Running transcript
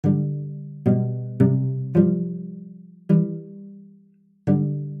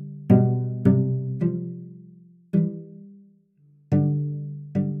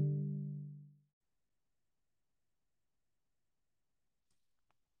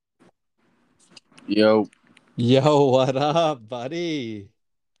Yo, Yo, what up, buddy?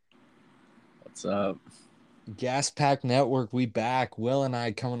 what's up? Gas Pack Network, we back. Will and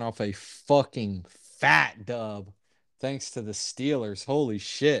I coming off a fucking fat dub. Thanks to the Steelers. Holy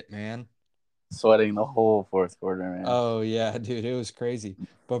shit, man. Sweating the whole fourth quarter, man. Oh yeah, dude, it was crazy.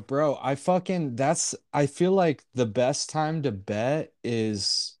 But bro, I feel like the best time to bet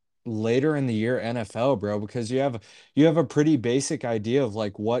is later in the year NFL, bro, because you have a pretty basic idea of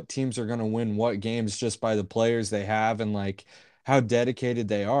like what teams are going to win what games just by the players they have and like how dedicated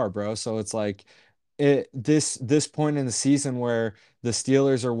they are, bro. So it's like this point in the season where the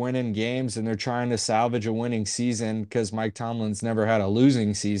Steelers are winning games and they're trying to salvage a winning season because Mike Tomlin's never had a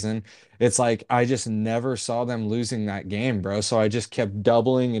losing season. It's like I just never saw them losing that game, bro. So I just kept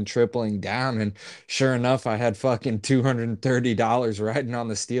doubling and tripling down. And sure enough, I had fucking $230 riding on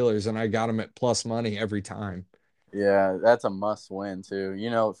the Steelers and I got them at plus money every time. Yeah, that's a must win too.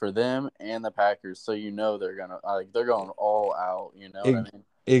 For them and the Packers, so they're going all out. You know what I Ex- mean?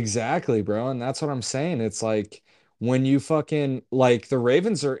 exactly, bro. And that's what I'm saying. It's like when you fucking like the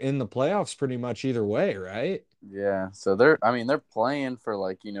Ravens are in the playoffs pretty much either way, right? Yeah. So they're playing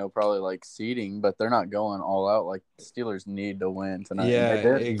for probably like seeding, but they're not going all out. Like the Steelers need to win tonight, and they Yeah,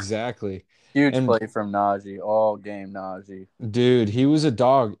 did. exactly. Huge And play from Najee all game. Najee. dude, he was a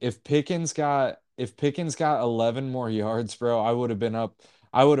dog. If Pickens got 11 more yards, bro, I would have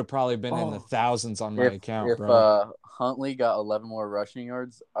probably been in the Oh, thousands on my if account, if bro. Huntley got 11 more rushing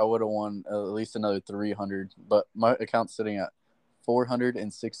yards, I would have won at least another 300. But my account's sitting at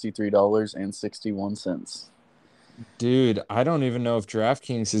 $463.61. Dude, I don't even know if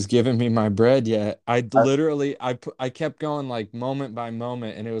DraftKings is giving me my bread yet. I kept going like moment by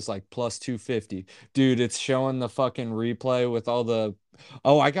moment and it was like plus 250. Dude, it's showing the fucking replay with all the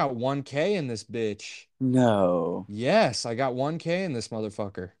Oh, I got 1K in this bitch. No. Yes, I got 1K in this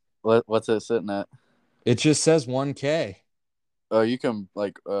motherfucker. What's it sitting at? It just says 1K. Oh, you can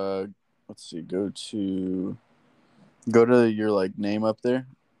let's see, go to your like name up there,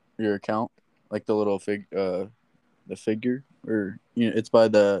 your account, like the little the figure, or it's by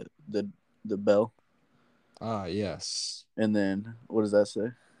the bell, Ah, yes. and then what does that say?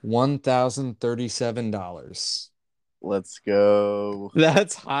 $1,037. Let's go.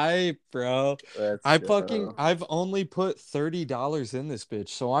 That's hype, bro. Let's go. I've only put $30 in this bitch,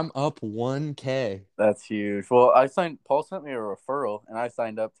 so I'm up 1K. That's huge. Well, Paul sent me a referral and I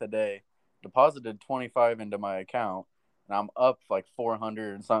signed up today. Deposited 25 into my account and I'm up like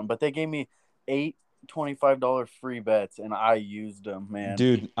 400 and something, but they gave me eight $25 free bets and I used them, man.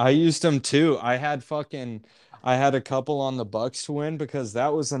 Dude, I used them too. I had a couple on the Bucks to win because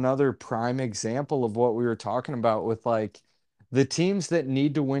that was another prime example of what we were talking about with like the teams that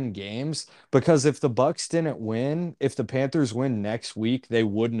need to win games because if the Bucks didn't win, if the Panthers win next week, they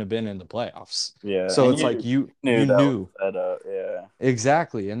wouldn't have been in the playoffs. Yeah, So and it's you like you knew that was knew. set up. Yeah.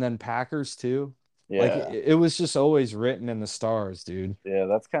 Exactly. And then Packers too. Like Yeah. it was just always written in the stars, dude. Yeah,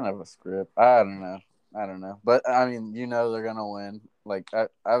 that's kind of a script. I don't know. I don't know. But I mean, they're going to win. Like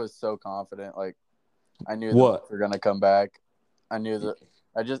I was so confident. Like I knew the What? Bucks were going to come back. I knew that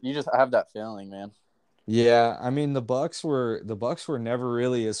you just have that feeling, man. Yeah, I mean the Bucks were never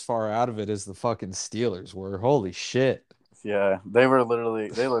really as far out of it as the fucking Steelers were. Holy shit. Yeah, they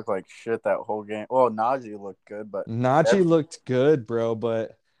looked like shit that whole game. Well, Najee looked good, but Najee every, looked good, bro,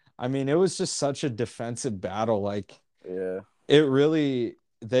 but I mean it was just such a defensive battle. Like yeah, it really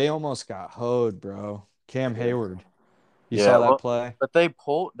they almost got hoed, bro. Cam yeah, Hayward. You yeah. saw that Well, play? but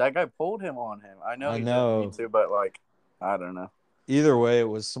that guy pulled him on him. I know I he didn't need know. to, but like, I don't know. Either way, it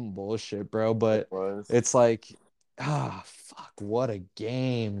was some bullshit, bro. It But was it's like, fuck, what a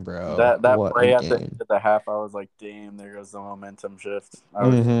game, bro. that What a play at the end game. of the half. I was like, damn, there goes the momentum shift. I was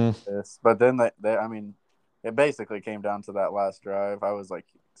Hmm. pissed, but then I mean, it basically came down to that last drive. I was like,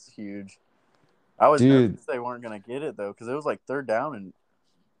 it's huge. I was Dude, nervous they weren't gonna get it though, because it was like third down and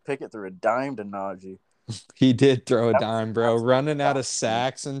Pickett threw a dime to Najee. he did throw a That was dime, bro. absolutely Running out of fascinating.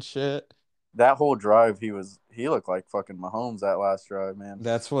 sacks and shit. That whole drive, he looked like fucking Mahomes that last drive, man.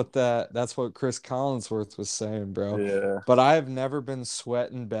 That's what Chris Collinsworth was saying, bro. Yeah, But I have never been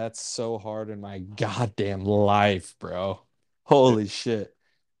sweating bets so hard in my goddamn life, bro. dude, Holy shit.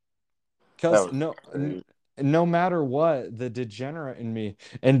 that Because was great. no matter what, the degenerate in me,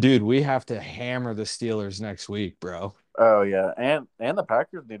 and dude, we have to hammer the Steelers next week, bro. Oh yeah, and the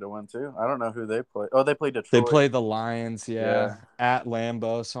Packers need to win too. I don't know who they play. Oh, they play They Detroit. play the Lions, Yeah, yeah, at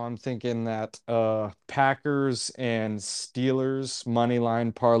Lambeau. So I'm thinking that Packers and Steelers money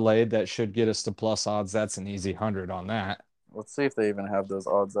line parlay that should get us to plus odds. That's an easy 100 on that. let's see if they even have those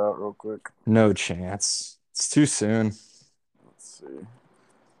odds out real quick. No chance. It's too soon. Let's see.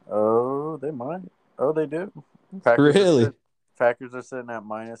 Oh, they might. Oh, they do. Packers are Really? sit- Packers are sitting at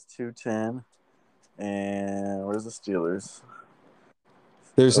minus 210. And where's the Steelers?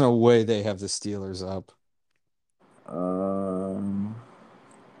 There's no way they have the Steelers up. Um,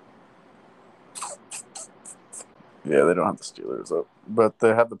 yeah, they don't have the Steelers up, but they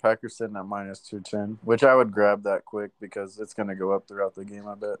have the Packers sitting at minus 210, which I would grab that quick because it's going to go up throughout the game.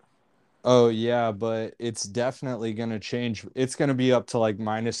 I bet. Oh yeah, but it's definitely gonna change. It's gonna be up to like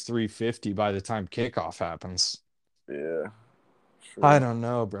minus 350 by the time kickoff happens. Yeah, I sure. don't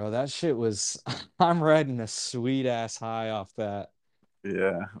know, bro. That shit was I'm riding a sweet ass high off that.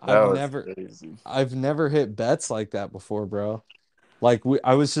 Yeah, that I've was never crazy. I've never hit bets like that before, bro. Like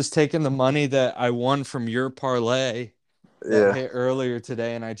I was just taking the money that I won from your parlay that Yeah, hit earlier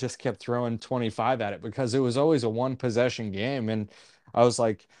today, and I just kept throwing 25 at it because it was always a one possession game. And I was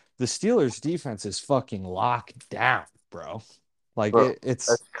like, the Steelers defense is fucking locked down, bro. Like bro, it's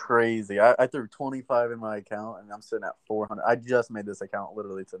that's crazy. I threw 25 in my account, and I'm sitting at 400. I just made this account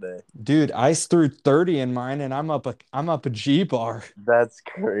literally today. dude, I threw 30 in mine and I'm up a G bar. That's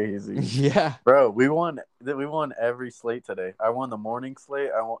crazy. Yeah. Bro, we won every slate today. I won the morning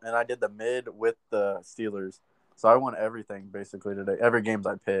slate, and I did the mid with the Steelers. So I won everything basically today. Every games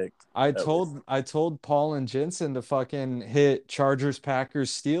I picked, at least. I told Paul and Jensen to fucking hit Chargers,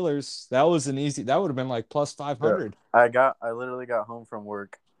 Packers, Steelers. That would have been like plus Yeah. 500. I literally got home from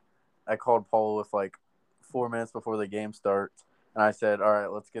work. I called Paul with like 4 minutes before the game starts, and I said, "All right,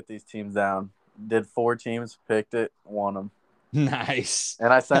 let's get these teams down." Did four teams, picked it, won them, Nice.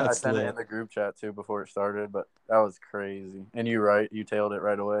 and I That's sent it in lit. the group chat too before it started. But that was crazy. And you tailed it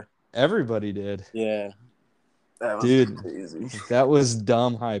right away. Everybody did. Yeah, that was Dude, crazy. that was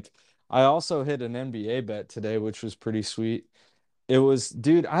dumb hype. I also hit an NBA bet today, which was pretty sweet. It was,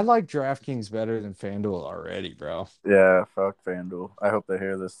 dude, I like DraftKings better than FanDuel already, bro. Yeah, fuck FanDuel. I hope they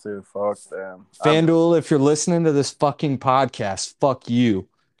hear this too. Fuck them. FanDuel, if you're listening to this fucking podcast, fuck you.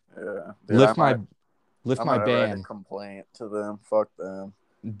 Yeah, dude. Lift my lift I my might write a ban. complaint to them. Fuck them.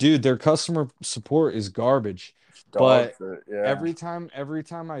 Dude, their customer support is garbage. Dog But shit. Yeah. every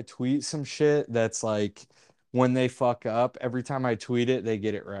time I tweet some shit that's like when they fuck up, every time I tweet it, they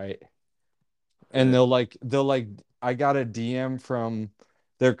get it right. And Yeah. they'll like I got a DM from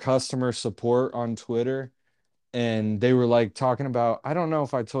their customer support on Twitter and they were like talking about I don't know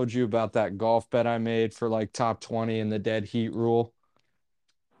if I told you about that golf bet I made for like top 20 in the dead heat rule.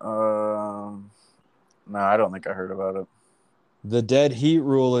 Um. No, I don't think I heard about it. The dead heat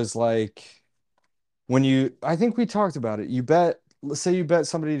rule is like when you I think we talked about it. You bet, let's say you bet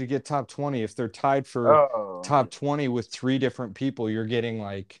somebody to get top 20. If they're tied for Oh. top 20 with three different people, you're getting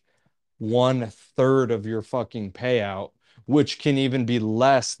like 1/3 of your fucking payout, which can even be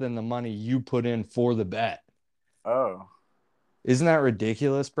less than the money you put in for the bet. Oh. Isn't that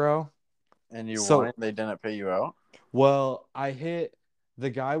ridiculous, bro? And you won So, it? They didn't pay you out? well, I hit the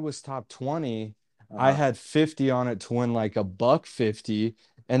guy was top 20. I Uh-huh. had 50 on it to win like a buck 50.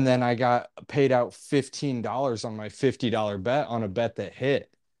 And then I got paid out $15 on my $50 bet on a bet that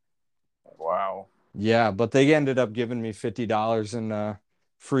hit. Wow. Yeah, but they ended up giving me $50 in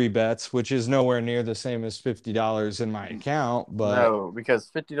free bets, which is nowhere near the same as $50 in my account. But No, because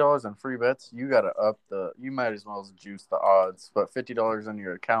 $50 in free bets, you gotta up the. You might as well juice the odds. But $50 in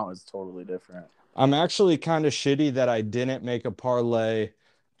your account is totally different. I'm actually kind of shitty that I didn't make a parlay,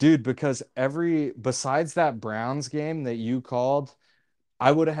 dude, because besides that Browns game that you called,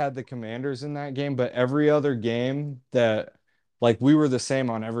 I would have had the Commanders in that game, but every other game that, like, we were the same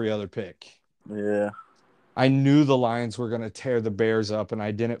on every other pick. Yeah. I knew the Lions were going to tear the Bears up, and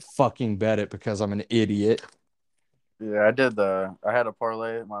I didn't fucking bet it because I'm an idiot. Yeah, I did the. I had a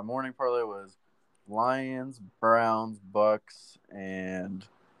parlay. My morning parlay was Lions, Browns, Bucks, and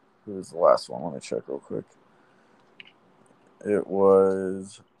who was the last one? Let me check real quick. It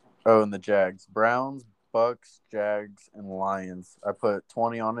was and the Jags, Browns, Bucks, Jags, and Lions. I put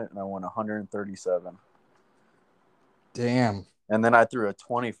 20 on it and I won 137. Damn. And then I threw a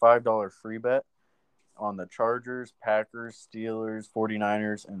 $25 free bet on the Chargers, Packers, Steelers,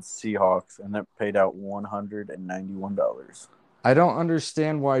 49ers, and Seahawks, and it paid out $191. I don't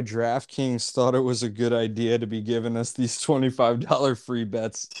understand why DraftKings thought it was a good idea to be giving us these $25 free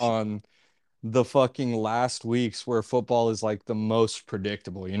bets on the fucking last weeks where football is like the most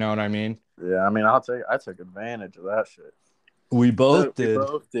predictable. You know what I mean? Yeah, I mean, I took advantage of that shit. We both We did.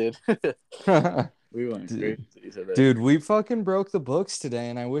 both did. We went Dude, crazy today. dude, we fucking broke the books today,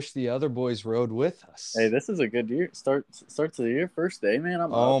 and I wish the other boys rode with Hey, us. this is a good year. Starts of the year, first day, man.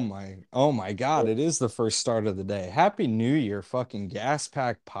 I'm up. Oh my God, it is the first start of the day. Happy New Year, fucking Gas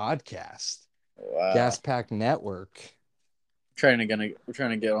Pack Podcast, Wow. Gas Pack Network. we're trying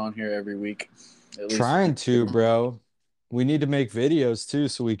to get on here every week, at least. Trying to, bro. We need to make videos too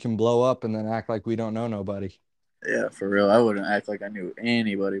so we can blow up and then act like we don't know nobody. Yeah, for real. I wouldn't act like I knew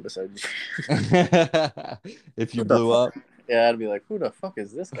anybody besides you. If you What the blew fuck? up, Yeah, I'd be like, who the fuck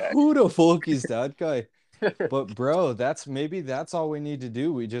is this guy? who the fuck is that guy? But bro, that's all we need to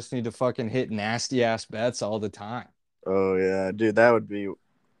do. We just need to fucking hit nasty ass bets all the time. Oh yeah, dude, that would be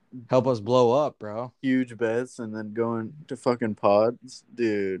Help us blow up, bro. huge bets, and then going to fucking pods,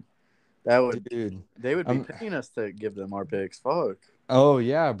 dude. That would Dude. they would be paying us to give them our picks. Fuck. Oh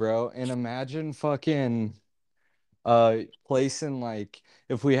yeah, bro. And imagine fucking placing like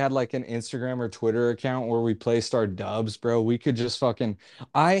if we had like an Instagram or Twitter account where we placed our dubs, bro, we could just fucking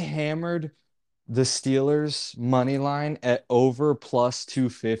I hammered the Steelers money line at over plus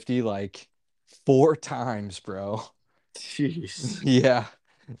 250 like 4 times, bro. Jeez. Yeah.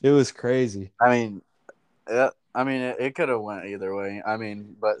 It was crazy. I mean, it could have went either way. I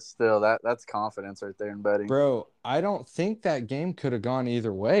mean, but still, that's confidence right there in betting. Bro, I don't think that game could have gone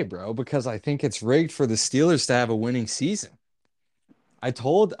either way, bro, because I think it's rigged for the Steelers to have a winning season.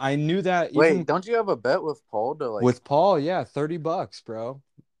 I knew that Wait, even don't you have a bet with Paul to like? with Paul, yeah, $30, bro.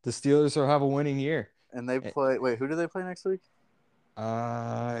 The Steelers will have a winning year. And they play. Wait, who do they play next week?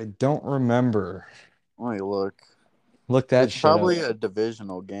 I don't remember. Let me look. Look that It's shit up. probably a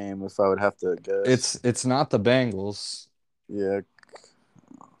divisional game, if I would have to guess. It's not the Bengals. Yeah.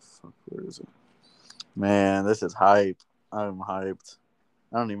 Oh, fuck, where is it? Man, this is hype. I'm hyped.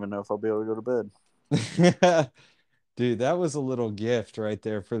 I don't even know if I'll be able to go to bed. Dude, that was a little gift right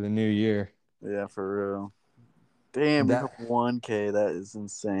there for the new year. Yeah, for real. Damn, you That have 1K. That is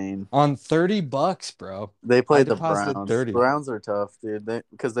insane. on $30, bro. They I played the deposited Browns. 30. Browns are tough, dude.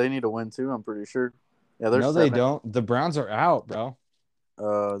 Because they need to win too. I'm pretty sure. Yeah, they're No, they 7. don't. The Browns are out, bro.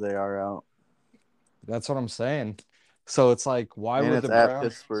 Oh, they are out. That's what I'm saying. So it's like, why And would it's the at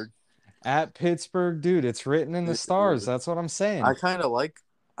Browns Pittsburgh. at Pittsburgh, dude? It's written in the stars. That's what I'm saying. I kind of like.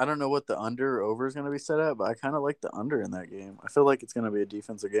 I don't know what the under or over is going to be set at, but I kind of like the under in that game. I feel like it's going to be a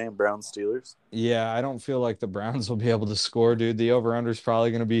defensive game. Browns Steelers. Yeah, I don't feel like the Browns will be able to score, dude. The over-under is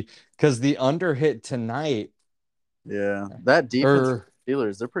probably going to be because the under hit tonight. Yeah, that defense Or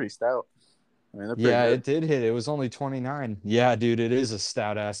Steelers, they're pretty stout. I mean, they're pretty yeah, good. it did hit. It was only 29. Yeah, dude, it is a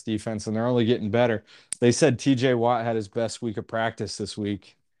stout ass defense, and they're only getting better. They said TJ Watt had his best week of practice this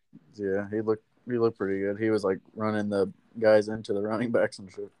week. Yeah, he looked pretty good. He was like running the guys into the running backs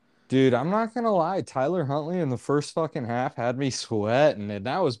and shit. Dude, I'm not gonna lie, Tyler Huntley in the first fucking half had me sweating, and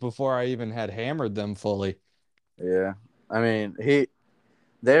that was before I even had hammered them fully. Yeah, I mean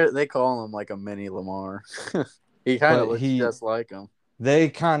they call him like a mini Lamar. He kind of But looks just like him. they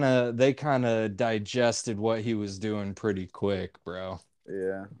kind of digested what he was doing pretty quick, bro.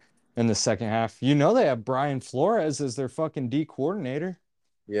 Yeah, In the second half. You know they have Brian Flores as their fucking D coordinator.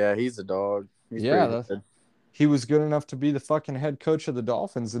 yeah, he's a dog. He's Yeah, pretty good. he was good enough to be the fucking head coach of the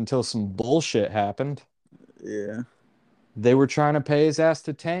Dolphins until some bullshit happened. Yeah, They were trying to pay his ass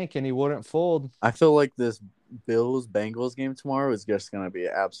to tank and he wouldn't fold. I feel like this Bills Bengals game tomorrow is just gonna be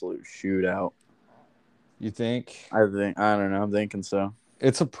an absolute shootout. You think? I don't know. I'm thinking so.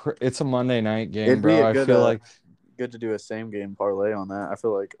 It's a Monday night game, It'd be bro. a I good feel like good to do a same game parlay on that. I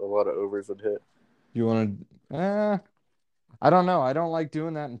feel like a lot of overs would hit. you want to I don't know. I don't like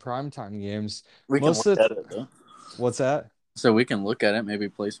doing that in primetime games. We can Most look of at it though. what's that? So we can look at it. Maybe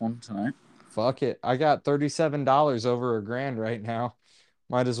place one tonight. Fuck it. I got $37 over a grand right now.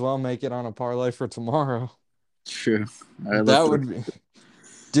 Might as well make it on a parlay for tomorrow. True. All right, That would be,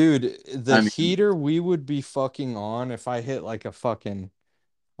 dude, the I mean, heater we would be fucking on if I hit like a fucking,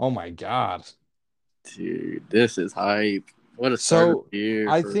 oh my God. dude, this is hype. What a start of So the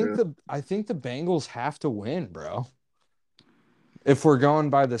year I for think real. the Bengals have to win, bro. If we're going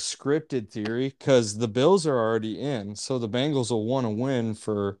by the scripted theory, because the Bills are already in, so the Bengals will want to win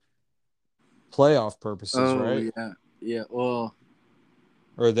for playoff purposes, Oh right? yeah, yeah. Well,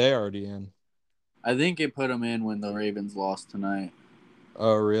 Or are they already in? I think it put them in when the Ravens lost tonight.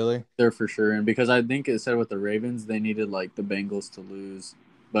 Oh, really? They're for sure in because I think it said with the Ravens they needed like the Bengals to lose,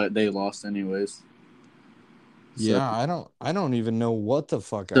 but they lost anyways. So, Yeah, I don't even know what the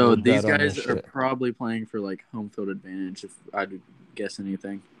fuck I so would these bet on this guys are shit. probably playing for like home field advantage if I'd guess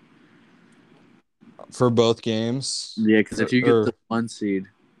anything. For both games. Yeah, because if you get Or the 1 seed,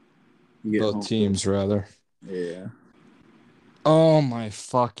 you get both home teams rather. field. Yeah. Oh my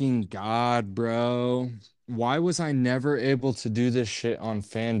fucking God, bro. Why was I never able to do this shit on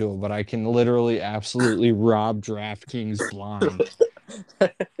FanDuel, but I can literally absolutely rob DraftKings blind?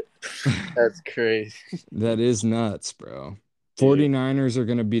 That's crazy. That is nuts, bro. Dude, 49ers are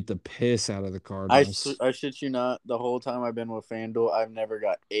going to beat the piss out of the Cardinals. I shit you not. The whole time I've been with FanDuel, I've never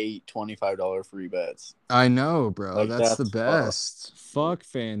got eight $25 free bets. I know, bro. Like That's the that's fuck. best. Fuck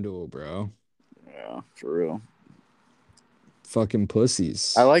FanDuel, bro. Yeah, for real. Fucking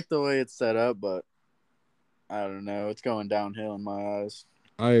I pussies. like the way it's set up, but I don't know. It's going downhill in my eyes.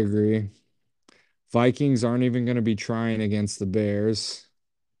 I agree. Vikings aren't even going to be trying against the Bears.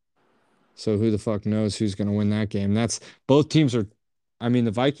 So who the fuck knows who's going to win that game? That's both teams are I mean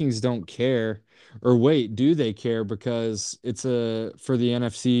the Vikings don't care. Or wait, do they care because it's a for the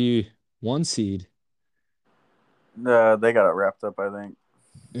NFC 1 seed? They got it wrapped up, I think.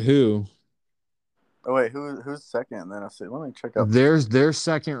 Who? Oh wait, who's second in the NFC? Let me check up. They're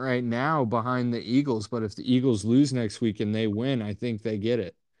second right now behind the Eagles, but if the Eagles lose next week and they win, I think they get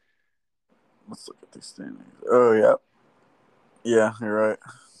it. Let's look at these standings. Oh yeah, yeah, you're right.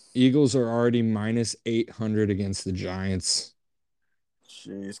 Eagles are already minus 800 against the Giants.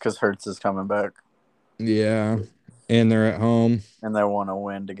 Jeez, because Hertz is coming back, Yeah. And they're at home. and they want to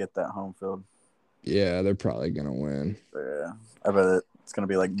win to get that home field. Yeah, they're probably gonna win. Yeah, I bet it's gonna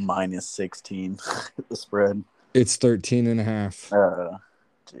be like minus 16 the spread. It's 13 and a half.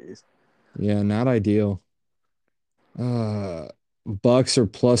 Jeez. Yeah, not ideal. Uh Bucks are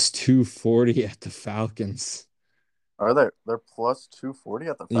plus 240 at the Falcons. Are they? They're plus 240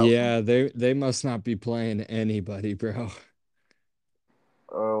 at the Falcons. Yeah, they must not be playing anybody, bro.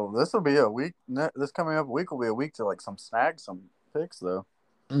 Oh, this will be a week. This coming up week will be a week to like snag some picks though.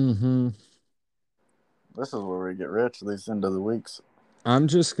 Mm-hmm. This is where we get rich these end of the weeks. I'm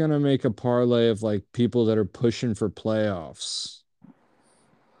just gonna make a parlay of like people that are pushing for playoffs.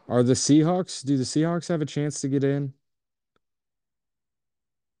 Are the Seahawks, do the Seahawks have a chance to get in?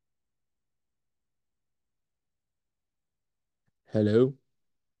 Hello?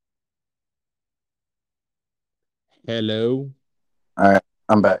 Hello? All right,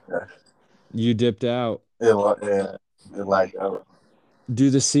 I'm back. You dipped out. Yeah, it lagged out. Do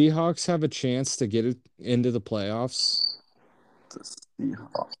the Seahawks have a chance to get it into the playoffs? The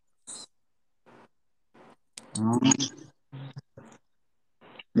Seahawks. Mm,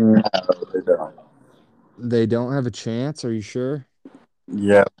 no, they don't. They don't have a chance, are you sure?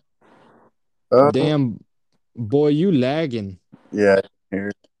 Yeah. Oh, Damn, boy, you lagging. yeah.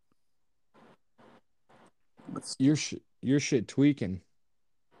 Here, let's. Your shit tweaking.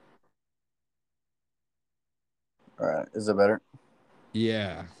 All right, is it better?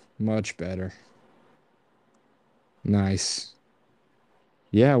 Yeah, much better. Nice.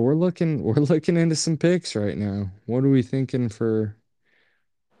 Yeah, we're looking into some picks right now. What are we thinking for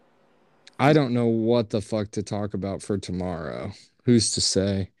I don't know what the fuck to talk about for tomorrow. Who's to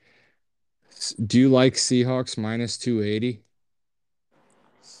say? Do you like Seahawks minus 280?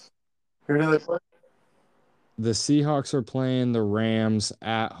 Who do they play? The Seahawks are playing the Rams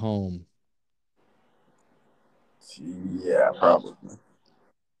at home. Yeah, probably.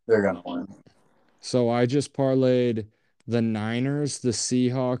 They're gonna win. So I just parlayed the Niners, the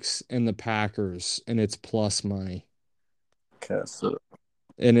Seahawks, and the Packers, and it's plus money. Okay, so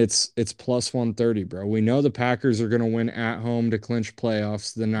And it's plus 130, bro. We know the Packers are going to win at home to clinch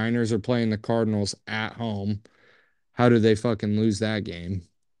playoffs. The Niners are playing the Cardinals at home. How do they fucking lose that game?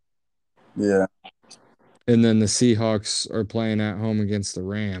 yeah, And then the Seahawks are playing at home against the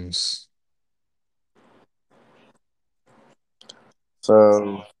Rams.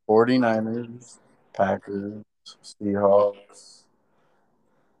 so 49ers, Packers, Seahawks.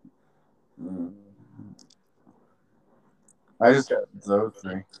 Mm, I just got those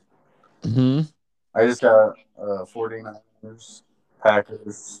three. Hmm. I just got 49ers,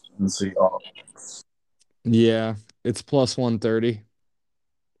 Packers, and Seahawks. Yeah, it's plus 130.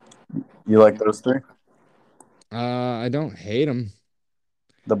 You like those three? I don't hate them.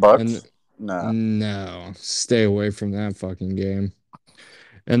 The And Bucks? No. no, stay away from that fucking game.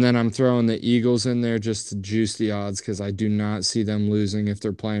 And then I'm throwing the Eagles in there just to juice the odds because I do not see them losing if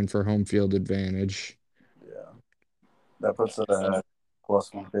they're playing for home field advantage. Yeah. That puts it at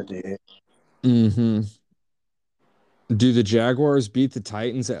plus 158. Hmm. Do the Jaguars beat the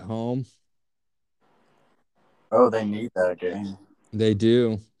Titans at home? Oh, they need that game They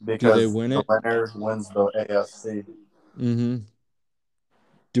do. Do they because win the it? winner wins the AFC. Hmm.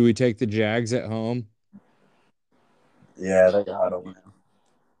 Do we take the Jags at home? Yeah, they got to win.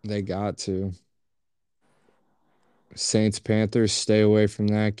 They got to. Saints Panthers, stay away from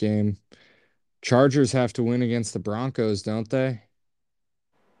that game. Chargers have to win against the Broncos, don't they?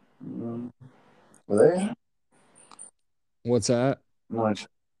 Mm, were they? What's that? Which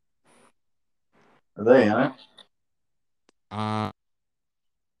are they in it? Uh,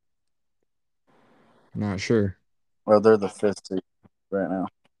 not sure. Well, they're the fifth seed right now.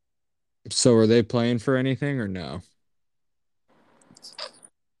 So are they playing for anything or no?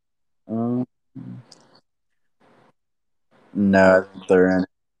 Um, no, I think they're in.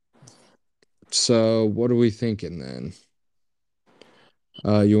 So what are we thinking then?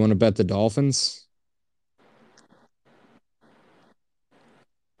 You want to bet the Dolphins?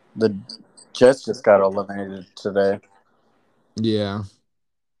 The Jets just got eliminated today, Yeah.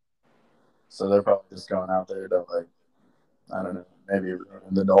 so they're probably just going out there to like I don't know, maybe ruin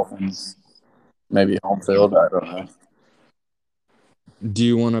the Dolphins, maybe home field. I don't know. Do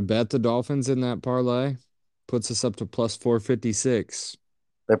you want to bet the Dolphins in that parlay? Puts us up to plus 456.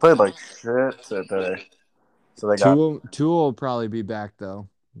 They played like shit today, so they got Tua will probably be back though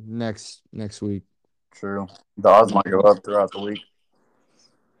next week. true. The odds might go up throughout the week.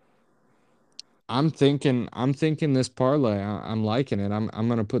 I'm thinking this parlay. I'm liking it. I'm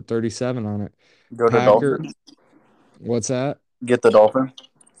gonna put 37 on it. Go to Packer, Dolphins. what's that? Get the Dolphins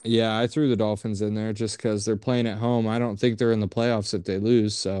Yeah, I threw the Dolphins in there just because they're playing at home. I don't think they're in the playoffs if they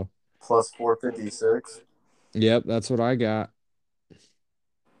lose. So, plus 456. yep, that's what I got.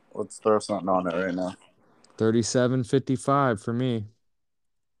 Let's throw something on it right now. 37.55 for me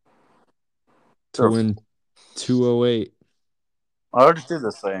to Sure. win 208. I already do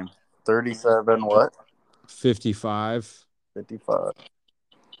the same. 37, what? 55. 55.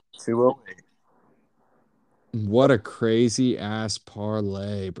 208. What a crazy ass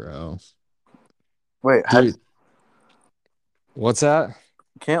parlay, bro. Wait, how Dude, what's that?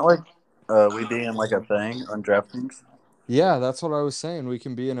 can't like we be in like a thing on DraftKings? Yeah, that's what I was saying. We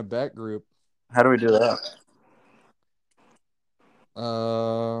can be in a bet group. How do we do that?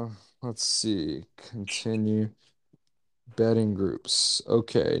 Uh, let's see. Continue betting groups.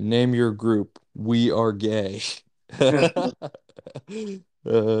 Okay, name your group. We are gay.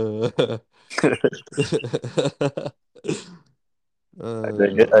 Uh, I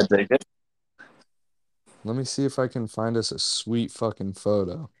dig it. I uh, dig it. let me see if I can find us a sweet fucking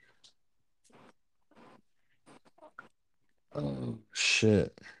photo. Oh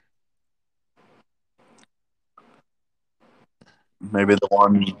shit. Maybe the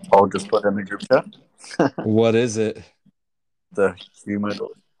one Paul just put in the group chat. What is it? The humidor.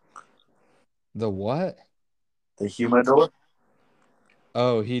 The what? The humidor?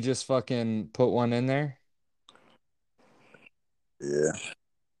 Oh, he just fucking put one in there? Yeah.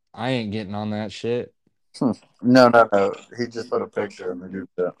 I ain't getting on that shit. Hmm. No, no, no. He just put a picture in the group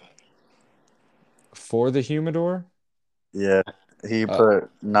chat. For the humidor? Yeah. He Uh, put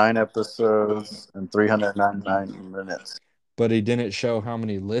 9 episodes and 399 minutes. but he didn't show how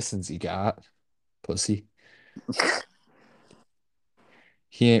many listens he got. Pussy.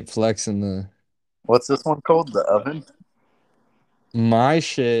 He ain't flexing the. What's this one called? The oven? My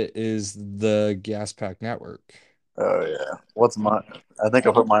shit is the Gas Pack Network. Oh, yeah. What's mine? I think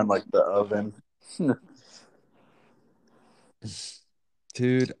I put mine like the oven.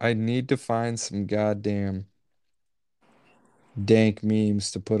 Dude, I need to find some goddamn dank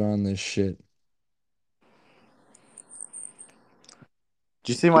memes to put on this shit.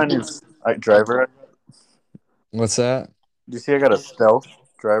 Do you see my new driver? What's that? Do you see I got a stealth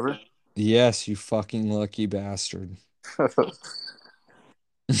driver? Yes, you fucking lucky bastard.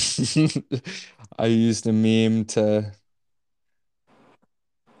 I used a meme to.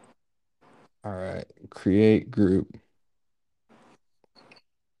 All right, create group.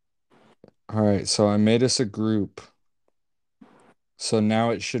 All right, so I made us a group. So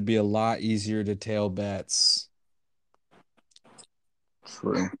now it should be a lot easier to tail bets.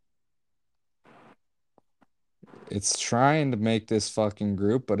 True. It's trying to make this fucking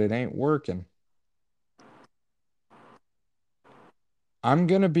group, but it ain't working. I'm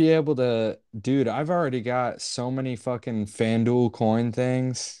gonna be able to, dude, I've already got so many fucking FanDuel coin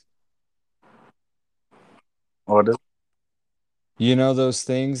things. What is You know those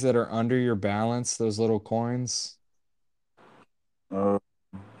things that are under your balance, those little coins? uh,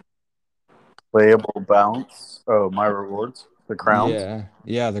 playable bounce? Oh, my rewards. The crowns. Yeah,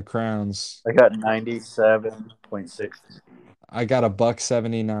 yeah, the crowns. I got 97.6. I got a buck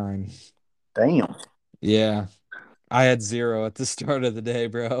 79. Damn. Yeah, I had zero at the start of the day,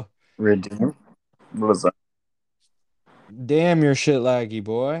 bro. Redeem. What is that? Damn, your shit laggy,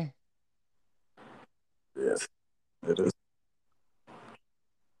 boy. Yes, it is.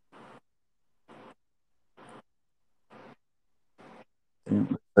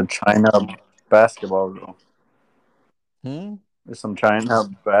 The China basketball. Hmm? There's some China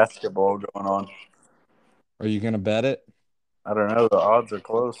basketball going on. Are you gonna bet it? I don't know. The odds are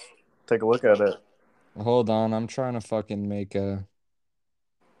close. Take a look at it. Hold on, I'm trying to fucking make a.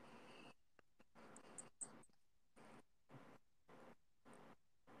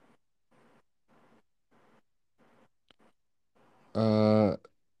 Uh,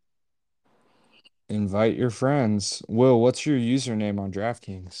 invite your friends. Will, what's your username on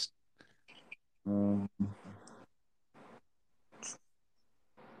DraftKings? Mm,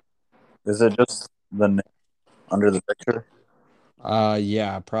 is it just the name under the picture?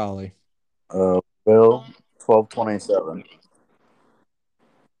 Yeah, probably. Bill 1227.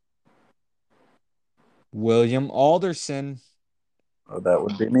 William Alderson. Oh, that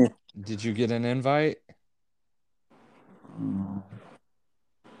would be me. Did you get an invite? Mm,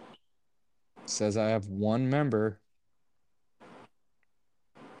 Says I have one member.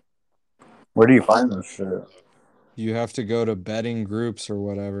 where do you find this shit? You have to go to betting groups or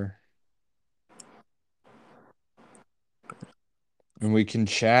whatever. And we can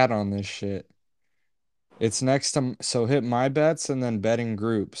chat on this shit. It's next to, so hit my bets and then betting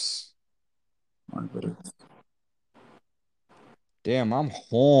groups. My bad. Damn, I'm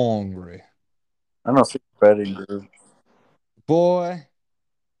hungry. I don't see betting group. Boy,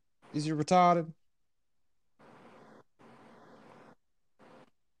 is you retarded?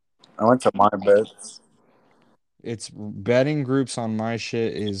 I went to my bets. It's betting groups on my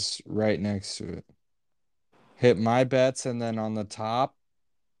shit is right next to it. Hit my bets and then on the top,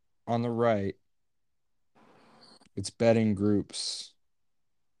 on the right, it's betting groups.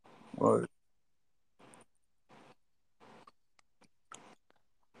 What?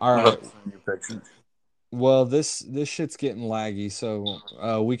 All I'm about right. to send you pictures. Well, this shit's getting laggy,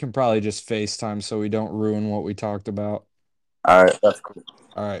 so we can probably just FaceTime so we don't ruin what we talked about. All right, that's cool.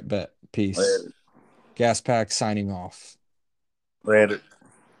 All right, bet. Peace. Later. Gas Pack signing off. Later.